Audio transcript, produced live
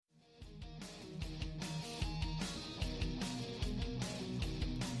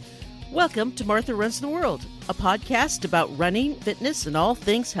Welcome to Martha Runs the World, a podcast about running, fitness, and all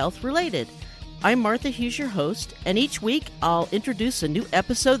things health related. I'm Martha Hughes, your host, and each week I'll introduce a new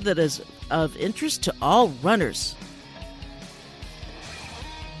episode that is of interest to all runners.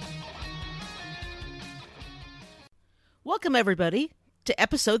 Welcome, everybody, to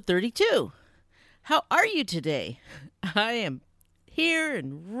episode 32. How are you today? I am here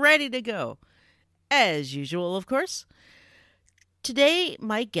and ready to go. As usual, of course. Today,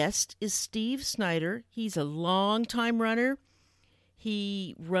 my guest is Steve Snyder. He's a longtime runner.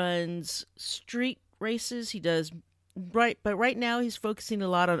 He runs street races. But right now he's focusing a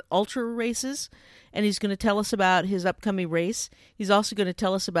lot on ultra races, and he's going to tell us about his upcoming race. He's also going to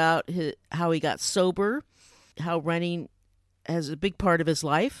tell us about how he got sober, how running is a big part of his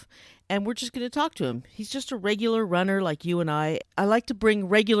life, and we're just going to talk to him. He's just a regular runner like you and I. I like to bring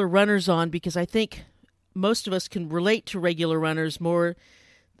regular runners on because I think most of us can relate to regular runners more.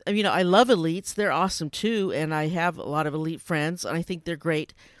 I mean, I love elites. They're awesome too, and I have a lot of elite friends, and I think they're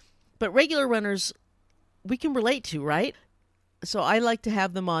great. But regular runners, we can relate to, right? So I like to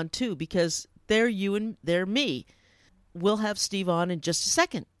have them on too because they're you and they're me. We'll have Steve on in just a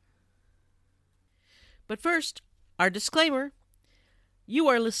second. But first, our disclaimer. You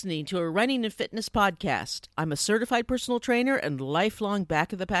are listening to a running and fitness podcast. I'm a certified personal trainer and lifelong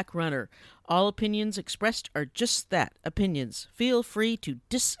back-of-the-pack runner. All opinions expressed are just that, opinions. Feel free to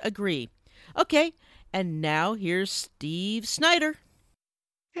disagree. Okay, and now here's Steve Snyder.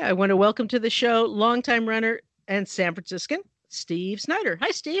 Yeah, I want to welcome to the show longtime runner and San Franciscan, Steve Snyder.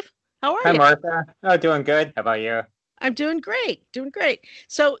 Hi, Steve. How are you? Hi, Martha. Oh, doing good. How about you? I'm doing great.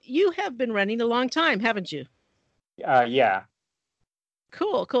 So you have been running a long time, haven't you? Yeah.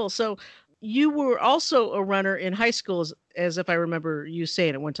 Cool. So you were also a runner in high school, as if I remember you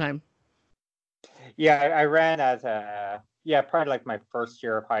saying at one time. Yeah, I ran as probably like my first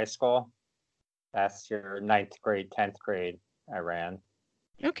year of high school. Last year, 9th grade, 10th grade, I ran.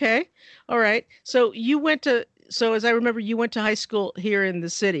 Okay. All right. So as I remember, you went to high school here in the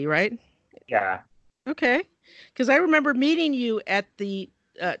city, right? Yeah. Okay. Because I remember meeting you at the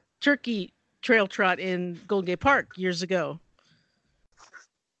Turkey Trail Trot in Golden Gate Park years ago.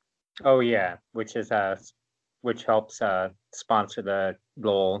 Oh, yeah, which helps sponsor the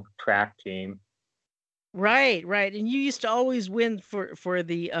Lowell track team. Right. And you used to always win for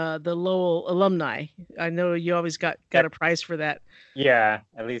the Lowell alumni. I know you always got a prize for that. Yeah,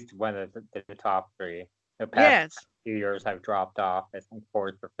 at least one of the top three. The past few years I've dropped off. I think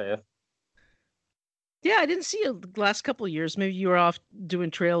 4th or 5th. Yeah, I didn't see you the last couple of years. Maybe you were off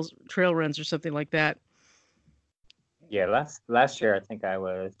doing trail runs or something like that. Yeah, last year I think I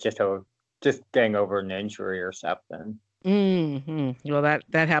was just getting over an injury or something. Mm-hmm. Well,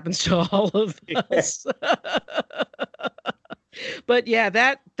 that happens to all of us. But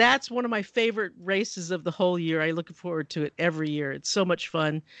yeah, that's one of my favorite races of the whole year. I look forward to it every year. It's so much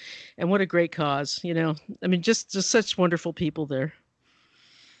fun, and what a great cause. I mean, just such wonderful people there.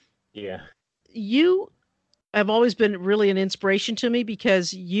 Yeah. You have always been really an inspiration to me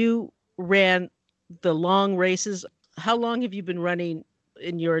because you ran the long races. How long have you been running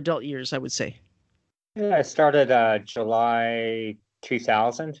in your adult years, I would say? Yeah, I started July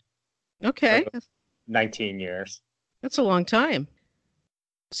 2000. Okay. So 19 years. That's a long time.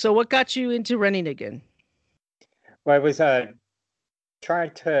 So what got you into running again? Well, I was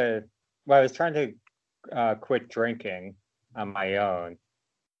trying to quit drinking on my own.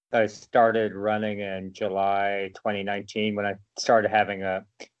 I started running in July 2019 when I started having a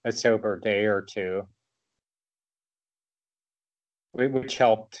sober day or two, which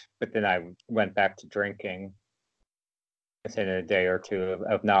helped. But then I went back to drinking within a day or two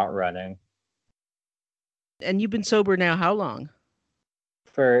of not running. And you've been sober now how long?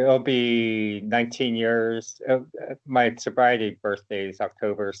 It'll be 19 years. My sobriety birthday is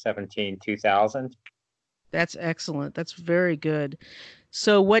October 17, 2000. That's excellent. That's very good.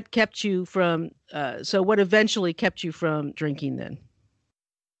 So what eventually kept you from drinking then?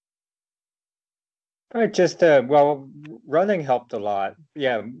 Running helped a lot.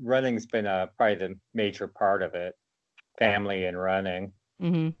 Yeah, running's been probably the major part of it. Family and running,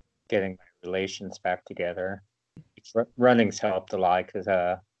 getting my relations back together. Running's helped a lot because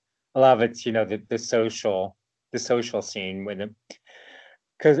a lot of it's the social scene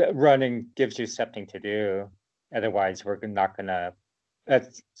because running gives you something to do. Otherwise, we're not gonna.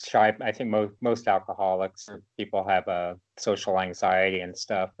 That's shy. I think most alcoholics or people have a social anxiety and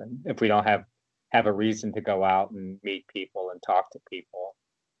stuff, and if we don't have a reason to go out and meet people and talk to people,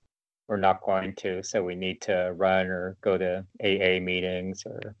 we're not going to. So we need to run or go to AA meetings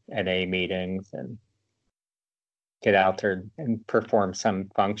or NA meetings and get out there and perform some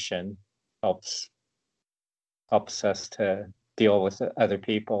function helps us to deal with other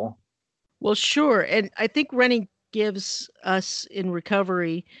people. Well, sure. And I think running gives us in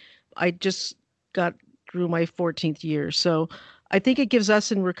recovery. I just got through my 14th year. So I think it gives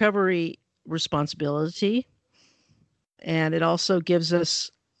us in recovery responsibility. And it also gives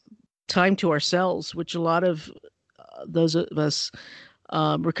us time to ourselves, which a lot of those of us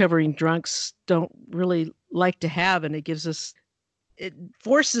recovering drunks don't really like to have. And it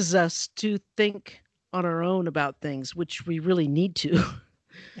forces us to think on our own about things, which we really need to.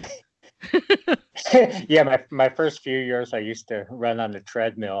 Yeah, my first few years I used to run on the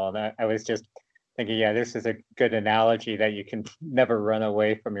treadmill, and I was just thinking, yeah, this is a good analogy that you can never run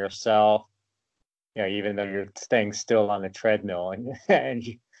away from yourself. Even though you're staying still on the treadmill, and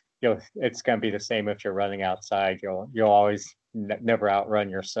it's going to be the same if you're running outside. You'll always never outrun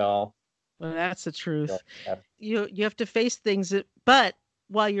yourself. Well, that's the truth. You have to face things, but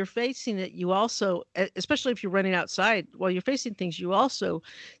while you're facing it, you also, especially if you're running outside, while you're facing things, you also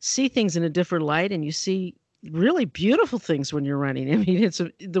see things in a different light, and you see really beautiful things when you're running. I mean,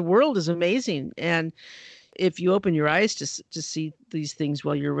 the world is amazing, and if you open your eyes to see these things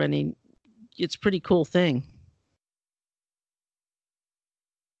while you're running, it's a pretty cool thing.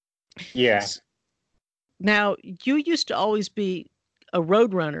 Yes. Now, you used to always be a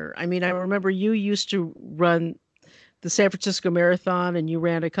road runner. I mean, I remember you used to run the San Francisco Marathon, and you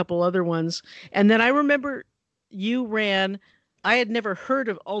ran a couple other ones. And then I remember I had never heard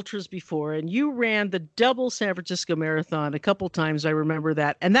of ultras before, and you ran the double San Francisco Marathon a couple times. I remember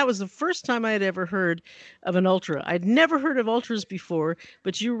that. And that was the first time I had ever heard of an ultra. I'd never heard of ultras before,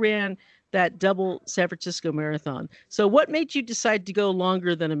 but you ran that double San Francisco Marathon. So what made you decide to go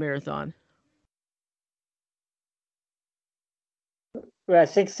longer than a marathon? Well, I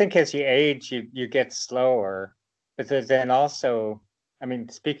think as you age, you get slower. But then also, I mean,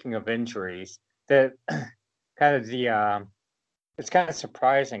 speaking of injuries, it's kind of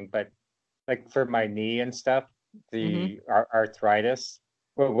surprising, but like for my knee and stuff, the arthritis,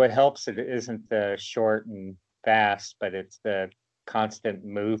 what helps it isn't the short and fast, but it's the constant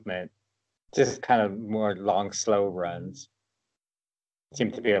movement. Just kind of more long, slow runs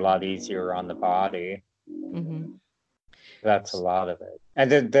seem to be a lot easier on the body. Mm-hmm. That's a lot of it.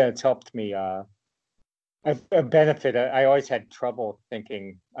 And then it's helped me a benefit. I always had trouble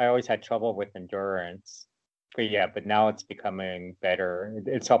with endurance. But now it's becoming better.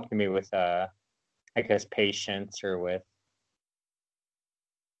 It's helping me with I guess patience, or with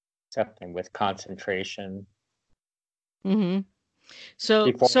something with concentration. Mm-hmm. So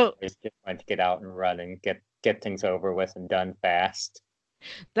I just wanted to get out and run and get things over with and done fast.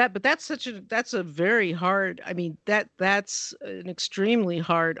 That's a very hard, I mean, that's an extremely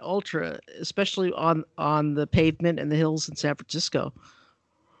hard ultra, especially on the pavement and the hills in San Francisco.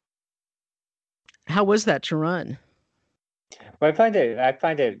 How was that to run? Well, I find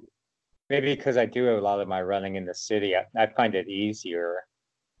it maybe because I do a lot of my running in the city, I find it easier.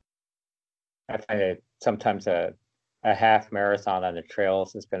 I find it sometimes a half marathon on the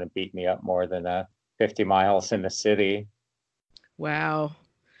trails is going to beat me up more than a 50 miles in the city. Wow.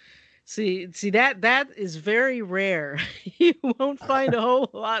 See that is very rare. You won't find a whole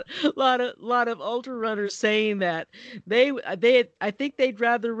lot of ultra runners saying that. I think they'd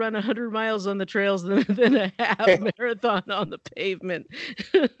rather run 100 miles on the trails than a half marathon on the pavement.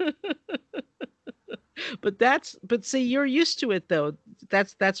 But see, you're used to it though.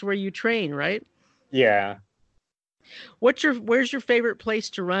 That's where you train, right? Yeah. Where's your favorite place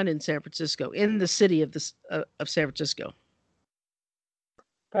to run in San Francisco, in the city of San Francisco?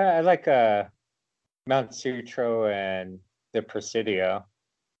 I like Mount Sutro and the Presidio.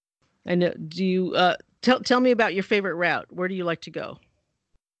 And do you tell me about your favorite route? Where do you like to go?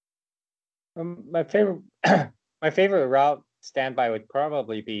 My favorite route standby would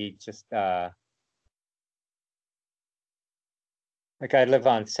probably be just like I live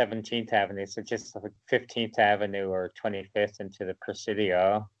on 17th Avenue, so just like 15th Avenue or 25th into the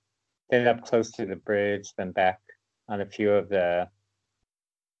Presidio, then up close to the bridge, then back on a few of the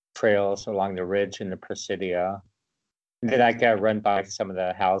trails along the ridge in the Presidio. And then I got run by some of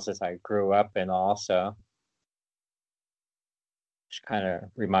the houses I grew up in also, which kind of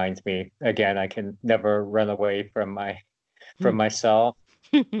reminds me again, I can never run away from myself.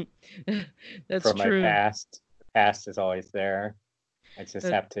 That's from true. My past. The past is always there. I just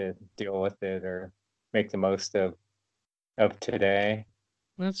have to deal with it or make the most of today.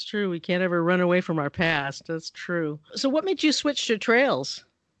 That's true. We can't ever run away from our past. That's true. So what made you switch to trails?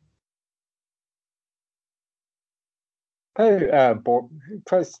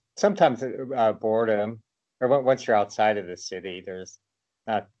 Probably sometimes boredom. or once you're outside of the city, there's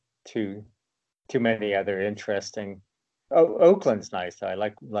not too many other interesting. Oh, Oakland's nice. I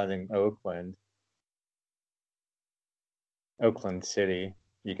like running Oakland City.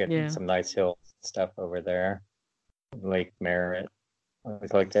 You get some nice hills and stuff over there. Lake Merritt. I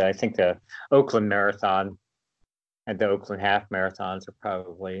always like that. I think the Oakland Marathon and the Oakland Half Marathons are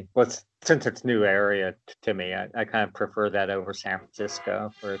probably, since it's new area to me, I kind of prefer that over San Francisco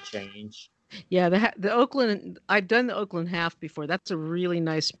for a change. Yeah, the Oakland, I've done the Oakland Half before. That's a really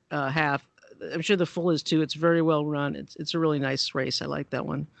nice half. I'm sure the full is too. It's very well run. It's a really nice race. I like that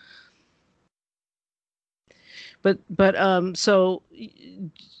one. But so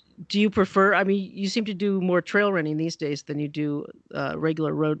do you prefer, I mean, you seem to do more trail running these days than you do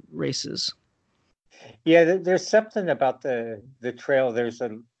regular road races. Yeah, there's something about the trail.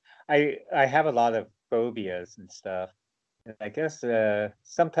 I have a lot of phobias and stuff. And I guess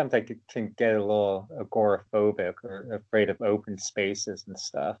sometimes I can get a little agoraphobic or afraid of open spaces and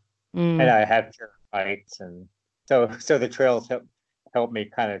stuff. And I have fear of heights, and so the trails help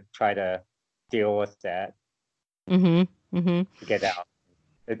me kind of try to deal with that. To get out,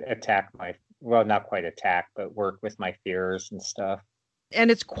 not quite attack, but work with my fears and stuff.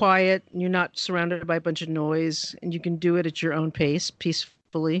 And it's quiet, and you're not surrounded by a bunch of noise, and you can do it at your own pace,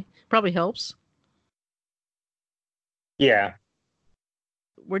 peacefully. Probably helps. Yeah.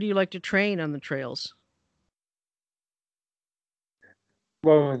 Where do you like to train on the trails?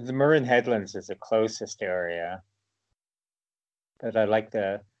 Well, the Marin Headlands is the closest area, but I like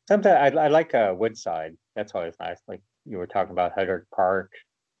sometimes I like Woodside. That's always nice. Like you were talking about Huddard Park.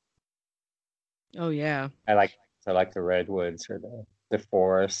 Oh yeah. I like the redwoods or the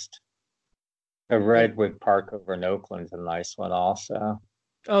forest. The Redwood Park over in Oakland's a nice one also.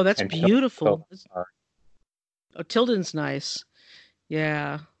 Oh, that's beautiful. Tilden's nice.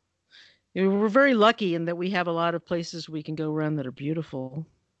 Yeah. We're very lucky in that we have a lot of places we can go around that are beautiful.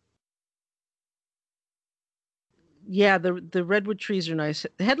 Yeah, the redwood trees are nice.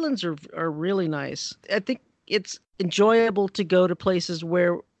 The headlands are really nice. I think it's enjoyable to go to places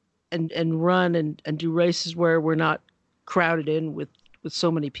where and run and do races where we're not crowded in with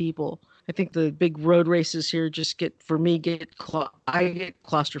so many people. I think the big road races here just I get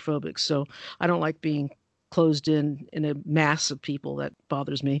claustrophobic, so I don't like being closed in a mass of people. That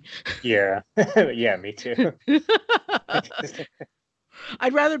bothers me. Yeah. Yeah, me too.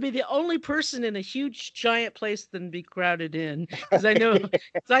 I'd rather be the only person in a huge giant place than be crowded in, because I know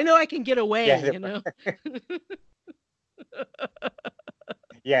I can get away,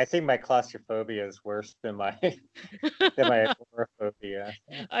 Yeah, I think my claustrophobia is worse than my agoraphobia.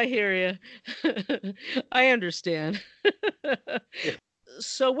 I hear you. I understand.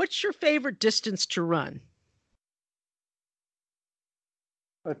 So what's your favorite distance to run?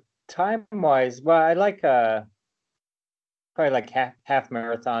 Time-wise, well, I like probably like half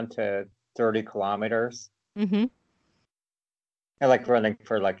marathon to 30 kilometers. I like running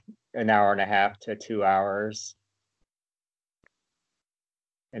for like an hour and a half to 2 hours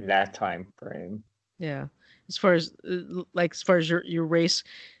in that time frame. Yeah. As far as your race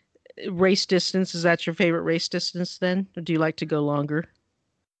distance, is that your favorite race distance then? Or do you like to go longer?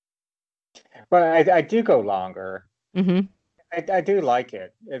 Well, I do go longer. I do like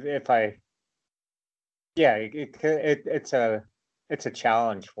it. It's a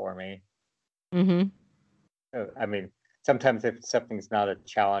challenge for me. I mean, sometimes if something's not a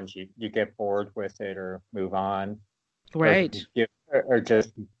challenge, you get bored with it or move on, right? Or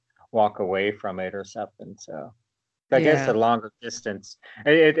just walk away from it or something. So, I guess the longer distance,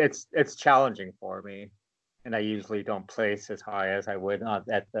 it's challenging for me, and I usually don't place as high as I would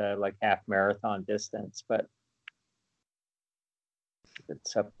at the like half marathon distance, but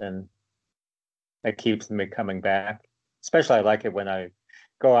it's something that keeps me coming back. Especially I like it when I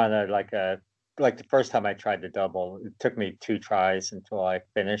go on like the first time I tried to double, it took me 2 tries until I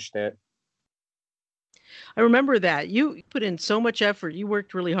finished it. I remember that. You put in so much effort. You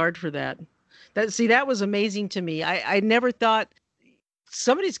worked really hard for that. That was amazing to me. I never thought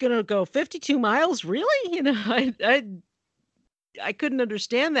somebody's going to go 52 miles. Really? I couldn't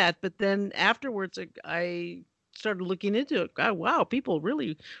understand that. But then afterwards, I started looking into it. God, wow, people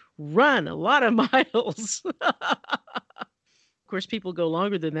really run a lot of miles. Of course, people go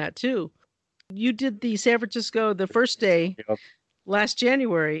longer than that too. You did the San Francisco the first day last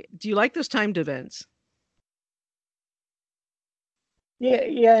January. Do you like those timed events?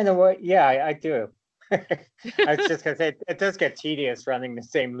 Yeah, in a way, yeah, I do. I was just gonna say it does get tedious running the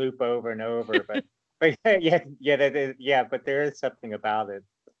same loop over and over, but but there is something about it.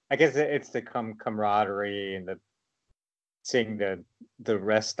 I guess it's the camaraderie and seeing the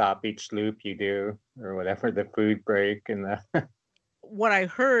rest stop each loop you do, or whatever, the food break and the. What I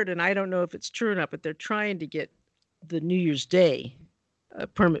heard, and I don't know if it's true or not, but they're trying to get the New Year's Day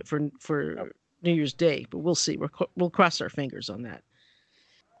permit for New Year's Day, but we'll see. We'll cross our fingers on that.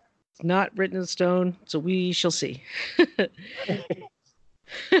 It's not written in stone, so we shall see.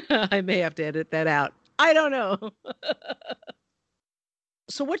 I may have to edit that out. I don't know.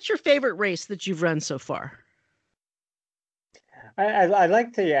 So what's your favorite race that you've run so far? I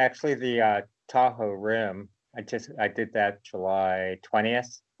like the Tahoe Rim. I did that July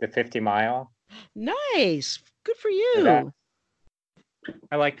 20th, the 50 mile. Nice. Good for you.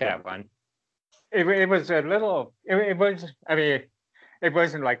 I like that one. It was a little, it was, I mean, it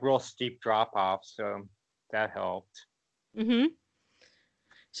wasn't like real steep drop off, so that helped. Mm-hmm.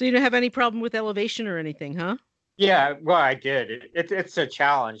 So you don't have any problem with elevation or anything, huh? Yeah, well, I did. It's a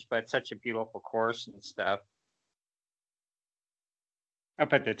challenge, but it's such a beautiful course and stuff.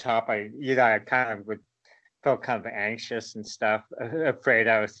 Up at the top, I kind of felt kind of anxious and stuff, afraid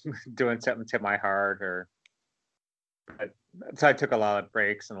I was doing something to my heart, so I took a lot of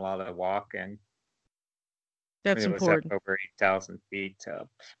breaks and a lot of walking. That's important. It was up over 8,000 feet,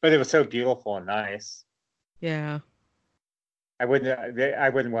 but it was so beautiful and nice. Yeah. I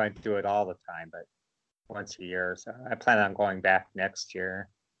wouldn't want to do it all the time, but once a year. So I plan on going back next year.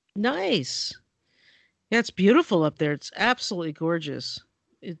 Nice. Yeah, it's beautiful up there. It's absolutely gorgeous.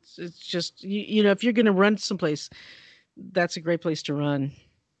 It's just, you know, if you're going to run someplace, that's a great place to run.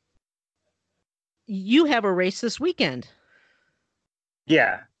 You have a race this weekend.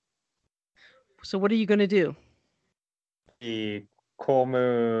 Yeah. So what are you going to do? The Coal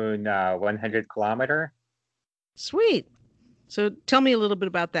Moon 100 kilometer. Sweet. So tell me a little bit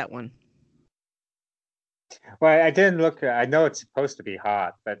about that one. Well, I didn't look. I know it's supposed to be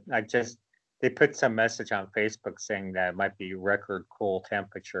hot, but they put some message on Facebook saying that it might be record cool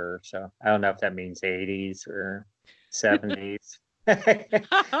temperature. So I don't know if that means 80s or 70s.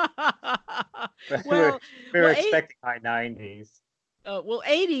 Well, we were expecting high 90s. Well,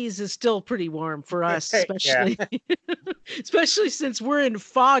 80s is still pretty warm for us, especially especially since we're in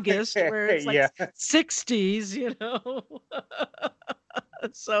August, where it's like 60s, you know.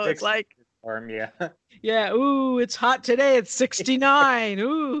 So it's like warm, yeah. Yeah, ooh, it's hot today. It's 69.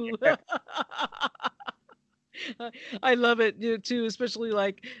 Ooh. I love it too, especially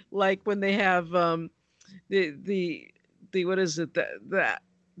like when they have the what is it,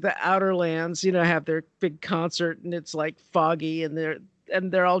 the Outer Lands, you know, have their big concert and it's like foggy and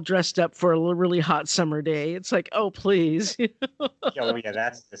they're all dressed up for a really hot summer day. It's like, oh please. Oh yeah,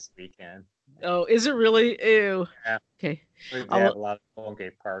 that's this weekend. Oh, is it really? Ew. Yeah. Okay. They have a lot of Golden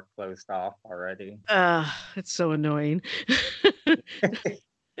Gate Park closed off already. It's so annoying.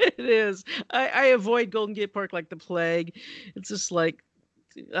 It is. I avoid Golden Gate Park like the plague. It's just like,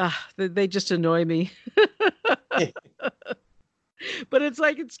 they just annoy me. But it's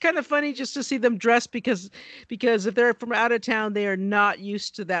like, it's kind of funny just to see them dressed because if they're from out of town, they are not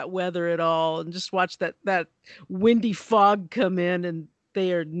used to that weather at all. And just watch that windy fog come in and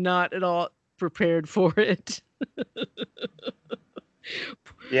they are not at all prepared for it.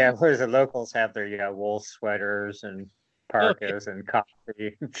 Yeah, whereas the locals have their wool sweaters and parkas and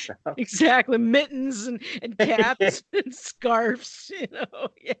coffee and stuff. Exactly, mittens and caps and scarves, you know.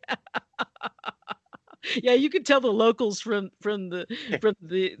 Yeah. Yeah, you could tell the locals from the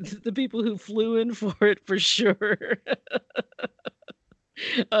people who flew in for it for sure.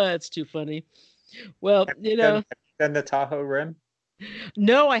 It's too funny. Well, have you done the Tahoe Rim?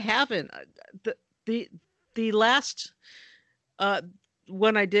 No, I haven't. The last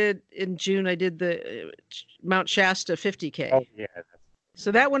one I did in June, I did the Mount Shasta 50K. Oh yeah.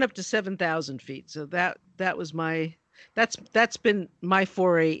 So that went up to 7,000 feet. So that was that's been my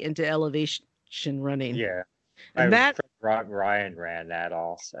foray into elevation running. Yeah. And Ryan ran that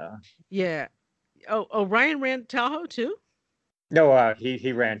also. Yeah. Oh, Ryan ran Tahoe too? No,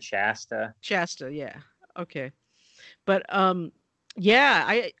 he ran Shasta. Shasta, yeah. Okay. But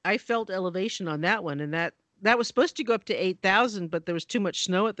yeah, I felt elevation on that one, and that was supposed to go up to 8,000, but there was too much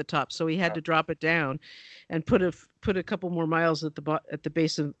snow at the top, so we had to drop it down and put a couple more miles at the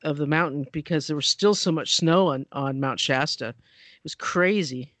base of the mountain because there was still so much snow on Mount Shasta. It was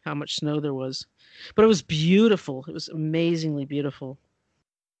crazy how much snow there was, but it was beautiful. It was amazingly beautiful.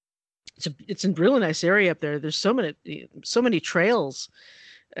 It's a really nice area up there. There's so many trails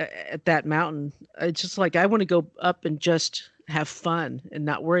at that mountain. It's just like I want to go up and just have fun and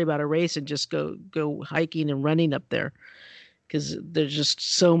not worry about a race and just go hiking and running up there because there's just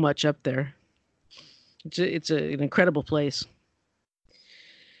so much up there. It's an incredible place.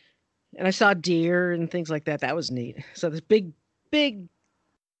 And I saw deer and things like that. That was neat. So this big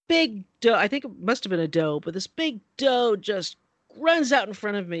doe, I think it must have been a doe, but this big doe just runs out in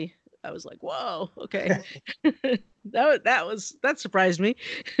front of me. I was like, whoa, okay. That surprised me.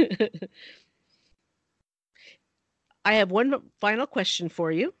 I have one final question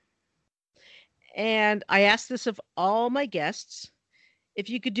for you. And I asked this of all my guests. If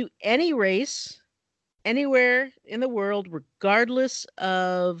you could do any race anywhere in the world, regardless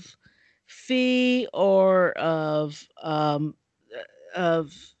of fee or of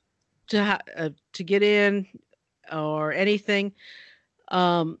to get in or anything,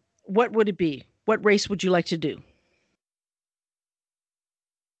 what would it be? What race would you like to do?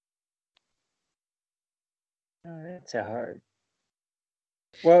 Oh, that's a hard.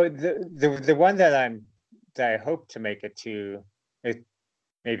 Well, the one that I hope to make it to,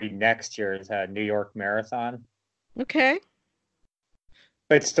 maybe next year, is a New York Marathon. Okay.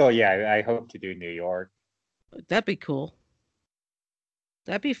 But still, yeah, I hope to do New York. That'd be cool.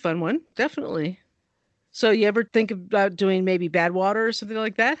 That'd be a fun one, definitely. So you ever think about doing maybe Badwater or something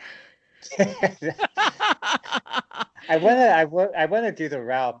like that? I wanna do the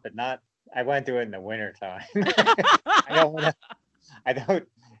route, but not. I want to do it in the wintertime. I don't want to. I don't.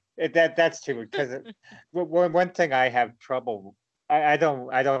 That's too, because one thing I have trouble. I don't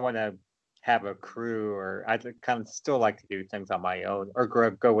want to have a crew, or I kind of still like to do things on my own, or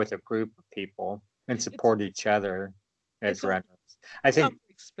go with a group of people and support each other as runners. I think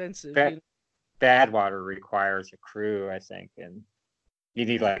expensive. Badwater requires a crew, I think, and you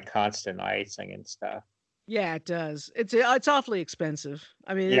need like constant icing and stuff. Yeah, it does. It's awfully expensive.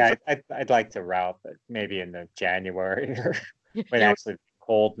 I mean, yeah, I'd like to route, but maybe in the January or when actually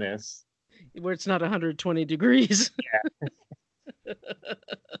coldness, where it's not 120 degrees. Yeah.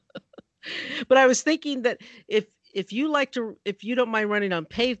 But I was thinking that if you don't mind running on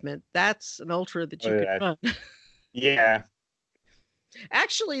pavement, that's an ultra that you could run. Yeah.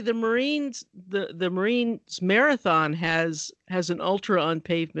 Actually, the Marines Marathon has an ultra on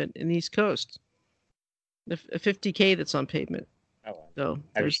pavement in the East Coast. A 50K that's on pavement. Oh, so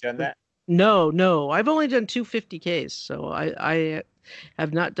have you done that? No. I've only done 2 50Ks, so I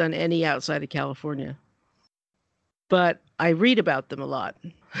have not done any outside of California. But I read about them a lot,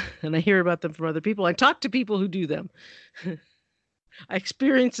 and I hear about them from other people. I talk to people who do them. I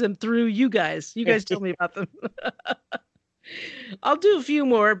experience them through you guys. You guys tell me about them. I'll do a few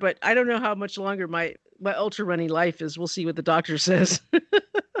more, but I don't know how much longer my ultra running life is. We'll see what the doctor says.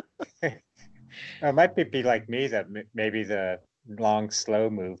 It might be like me, that maybe the long, slow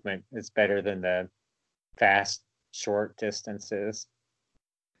movement is better than the fast, short distances.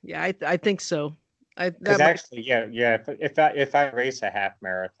 Yeah, I think so. Because actually, yeah. If I race a half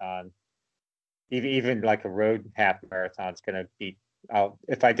marathon, even like a road half marathon, it's gonna be.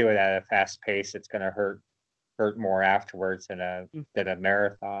 If I do it at a fast pace, it's gonna hurt more afterwards than a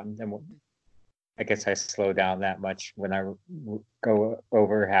marathon. And I guess I slow down that much when I go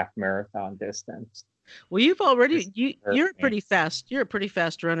over half marathon distance. Well, you're a pretty fast. You're a pretty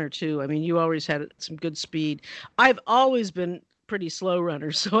fast runner too. I mean, you always had some good speed. I've always been pretty slow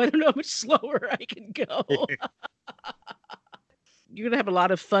runner, so I don't know how much slower I can go. You're gonna have a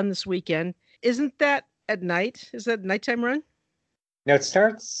lot of fun this weekend. Isn't that at night? Is that a nighttime run? No, it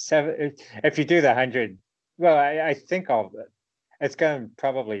starts 7. If you do the 100, well, I think it's going to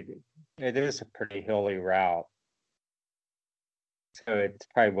probably. It is a pretty hilly route, so it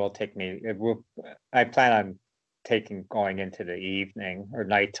probably will take me. I plan on going into the evening or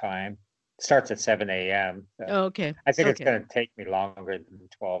nighttime. It starts at 7 a.m. So okay. I think it's going to take me longer than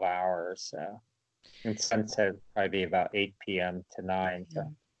 12 hours. So, and sunset will probably be about 8 p.m. to 9.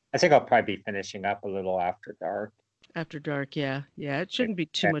 So I think I'll probably be finishing up a little after dark. After dark, yeah. It shouldn't be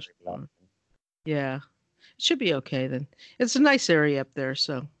too much fun. Yeah, it should be okay then. It's a nice area up there,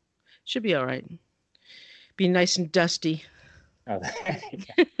 so. Should be all right. Be nice and dusty. Oh,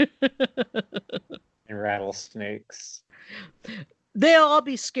 and rattlesnakes. They'll all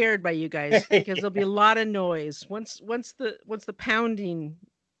be scared by you guys because there'll be a lot of noise. Once the pounding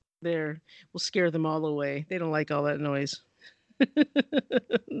there will scare them all away. They don't like all that noise.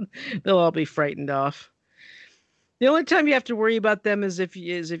 They'll all be frightened off. The only time you have to worry about them is if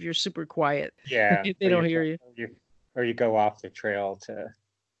you're super quiet. Yeah, they don't hear you. Or you go off the trail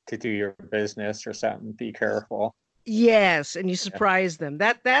to do your business or something. Be careful. Yes, and you surprise them.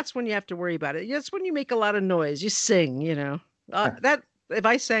 That's when you have to worry about it. That's when you make a lot of noise. You sing, that if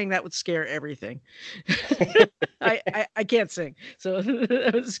I sang, that would scare everything. I can't sing, so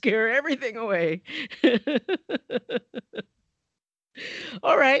that would scare everything away.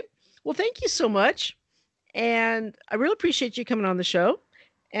 All right. Well, thank you so much, and I really appreciate you coming on the show.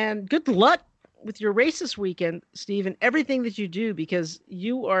 And good luck with your race this weekend, Steve, and everything that you do, because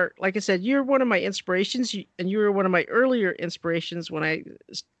you are, like I said, you're one of my inspirations, and you were one of my earlier inspirations when I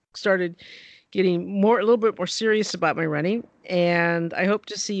started getting a little bit more serious about my running. And I hope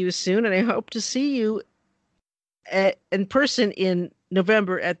to see you soon, and I hope to see you in person in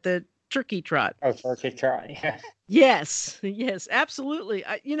November at the Turkey Trot. Oh, Turkey Trot, yeah. Yes, absolutely.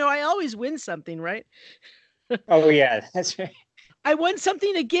 I always win something, right? Oh, yeah, that's right. I won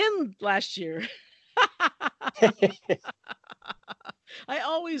something again last year. I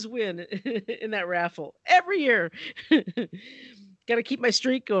always win in that raffle every year. Got to keep my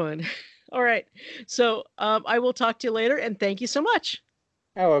streak going. All right. So I will talk to you later, and thank you so much.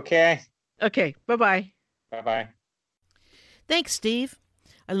 Oh, okay. Okay. Bye-bye. Bye-bye. Thanks, Steve.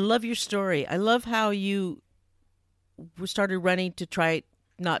 I love your story. I love how you started running to try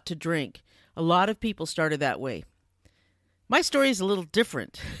not to drink. A lot of people started that way. My story is a little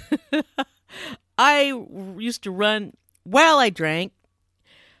different. I used to run while I drank.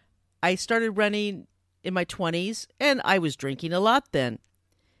 I started running in my 20s, and I was drinking a lot then.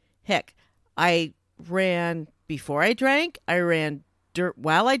 Heck, I ran before I drank. I ran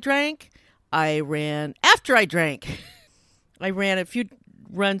while I drank. I ran after I drank. I ran a few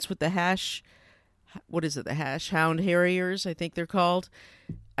runs with the the Hash Hound Harriers, I think they're called.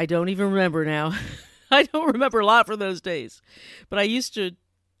 I don't even remember now. I don't remember a lot from those days. But I used to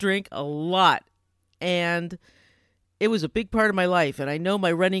drink a lot, and it was a big part of my life. And I know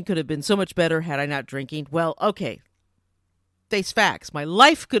my running could have been so much better had I not drinking. Well, okay, face facts. My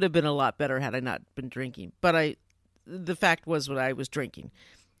life could have been a lot better had I not been drinking. But the fact was what I was drinking.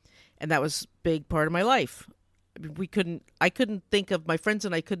 And that was a big part of my life. I couldn't think of, my friends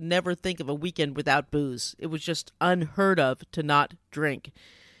and I could never think of a weekend without booze. It was just unheard of to not drink.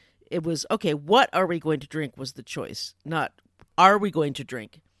 It was, okay, what are we going to drink was the choice, not are we going to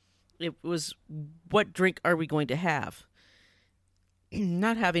drink. It was, what drink are we going to have?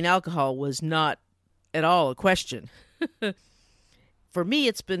 Not having alcohol was not at all a question. For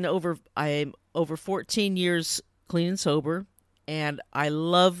me, I'm over 14 years clean and sober, and I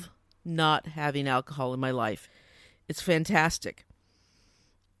love not having alcohol in my life. It's fantastic.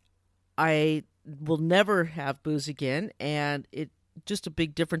 I will never have booze again, and it's just a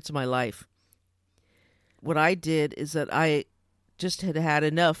big difference in my life. What I did is that I just had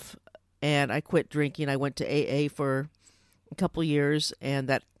enough, and I quit drinking. I went to AA for a couple years, and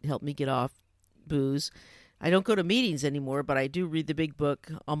that helped me get off booze. I don't go to meetings anymore, but I do read the big book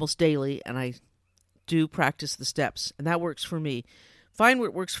almost daily, and I do practice the steps, and that works for me. Find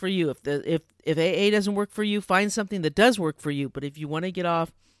what works for you. If AA doesn't work for you, find something that does work for you. But if you want to get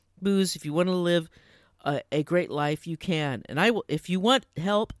off booze, if you want to live a great life, you can. And I will. If you want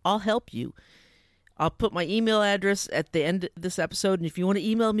help, I'll help you. I'll put my email address at the end of this episode. And if you want to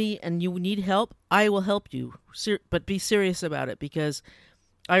email me and you need help, I will help you. But be serious about it, because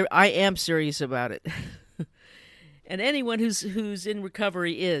I am serious about it. And anyone who's in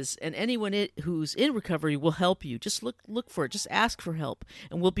recovery and anyone who's in recovery will help you. Just look for it. Just ask for help,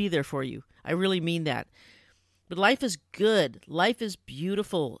 and we'll be there for you. I really mean that. But life is good. Life is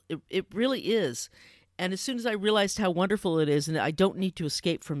beautiful. It really is. And as soon as I realized how wonderful it is, and I don't need to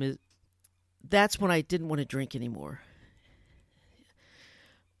escape from it, that's when I didn't want to drink anymore.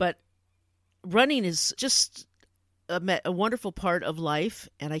 But running is just a wonderful part of life,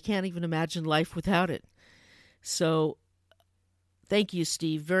 and I can't even imagine life without it. So thank you,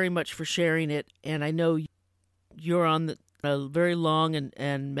 Steve, very much for sharing it. And I know you're on a very long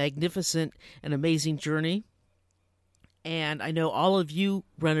and magnificent and amazing journey. And I know all of you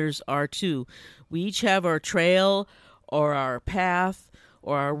runners are too. We each have our trail or our path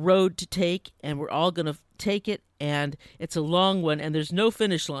or our road to take, and we're all going to take it. And it's a long one, and there's no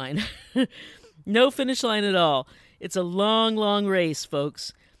finish line. No finish line at all. It's a long, long race,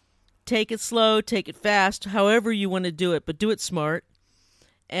 folks. Take it slow, take it fast, however you want to do it, but do it smart.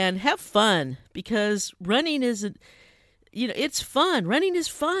 And have fun, because running it's fun. Running is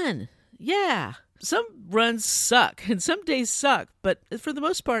fun. Yeah. Some runs suck, and some days suck, but for the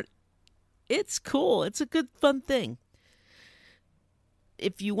most part, it's cool. It's a good, fun thing.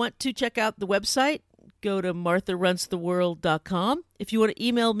 If you want to check out the website, go to martharunstheworld.com. If you want to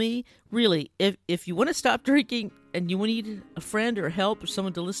email me, really, if you want to stop drinking and you need a friend or help or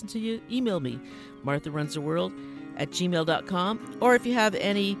someone to listen to you, email me, martharunstheworld@gmail.com. Or if you have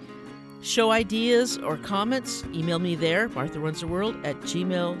any show ideas or comments, email me there,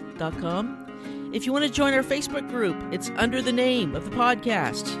 martharunstheworld@gmail.com. If you want to join our Facebook group, it's under the name of the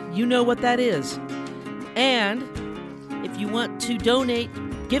podcast. You know what that is. And if you want to donate,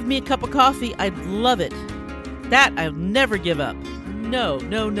 give me a cup of coffee. I'd love it. That I'll never give up.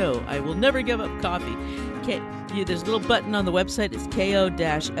 No. I will never give up coffee. There's a little button on the website. It's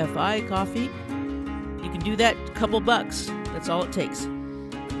KO-FI coffee. You can do that, a couple bucks. That's all it takes.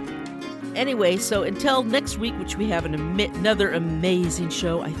 Anyway, so until next week, which we have another amazing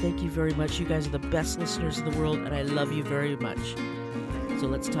show, I thank you very much. You guys are the best listeners in the world, and I love you very much. So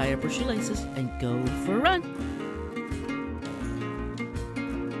let's tie up our shoelaces and go for a run.